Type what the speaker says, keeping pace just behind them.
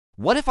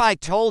What if I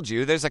told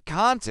you there's a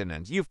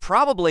continent you've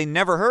probably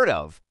never heard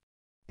of?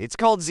 It's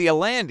called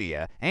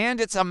Zealandia,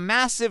 and it's a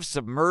massive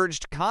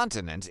submerged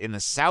continent in the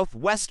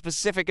southwest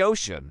Pacific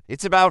Ocean.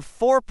 It's about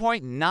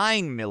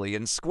 4.9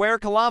 million square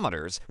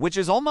kilometers, which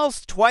is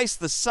almost twice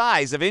the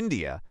size of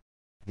India.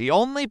 The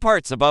only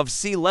parts above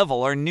sea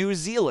level are New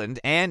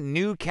Zealand and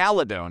New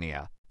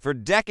Caledonia. For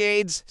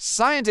decades,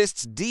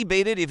 scientists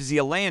debated if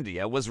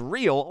Zealandia was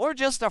real or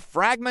just a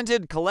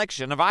fragmented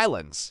collection of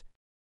islands.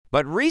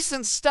 But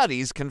recent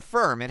studies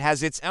confirm it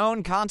has its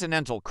own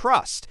continental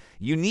crust,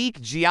 unique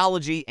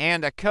geology,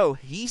 and a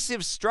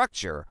cohesive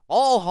structure,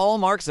 all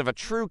hallmarks of a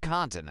true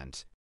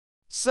continent.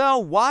 So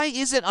why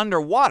is it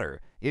underwater?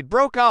 It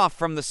broke off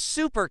from the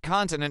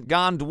supercontinent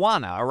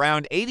Gondwana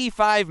around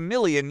 85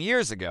 million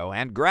years ago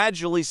and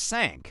gradually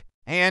sank.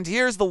 And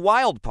here's the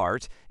wild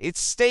part, it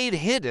stayed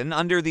hidden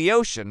under the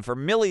ocean for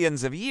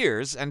millions of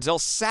years until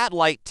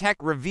satellite tech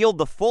revealed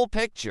the full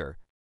picture.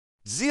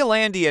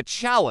 Zealandia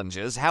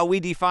challenges how we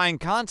define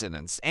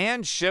continents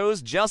and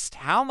shows just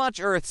how much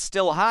Earth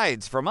still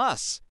hides from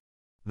us.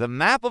 The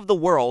map of the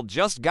world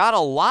just got a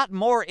lot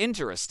more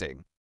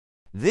interesting.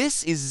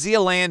 This is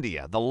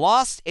Zealandia, the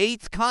lost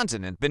eighth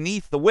continent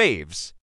beneath the waves.